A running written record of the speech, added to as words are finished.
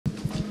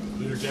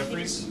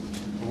Jeffries,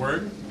 a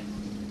word.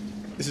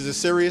 This is a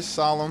serious,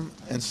 solemn,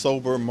 and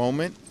sober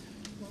moment.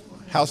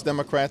 House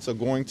Democrats are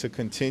going to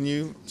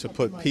continue to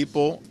put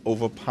people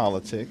over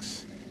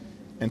politics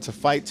and to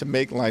fight to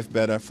make life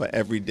better for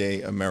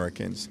everyday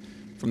Americans.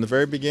 From the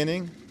very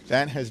beginning,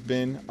 that has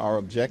been our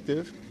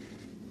objective,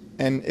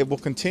 and it will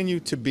continue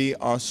to be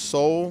our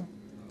sole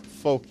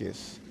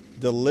focus,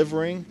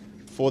 delivering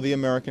for the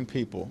American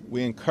people.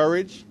 We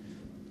encourage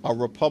our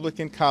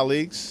Republican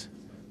colleagues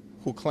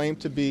who claim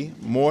to be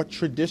more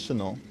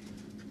traditional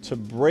to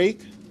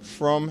break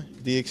from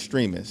the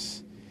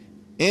extremists.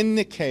 In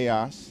the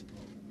chaos,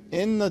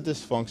 in the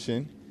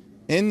dysfunction,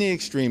 in the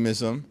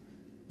extremism,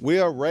 we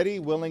are ready,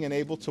 willing, and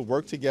able to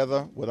work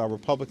together with our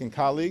Republican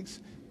colleagues,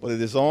 but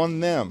it is on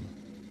them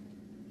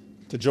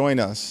to join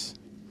us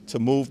to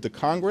move the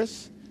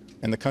Congress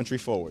and the country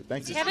forward.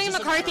 Thank you. Kevin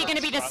McCarthy going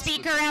to be the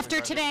speaker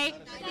after today?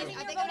 I think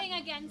you're voting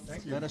against.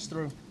 Thank you. Let us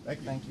through. Thank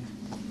you. Thank you.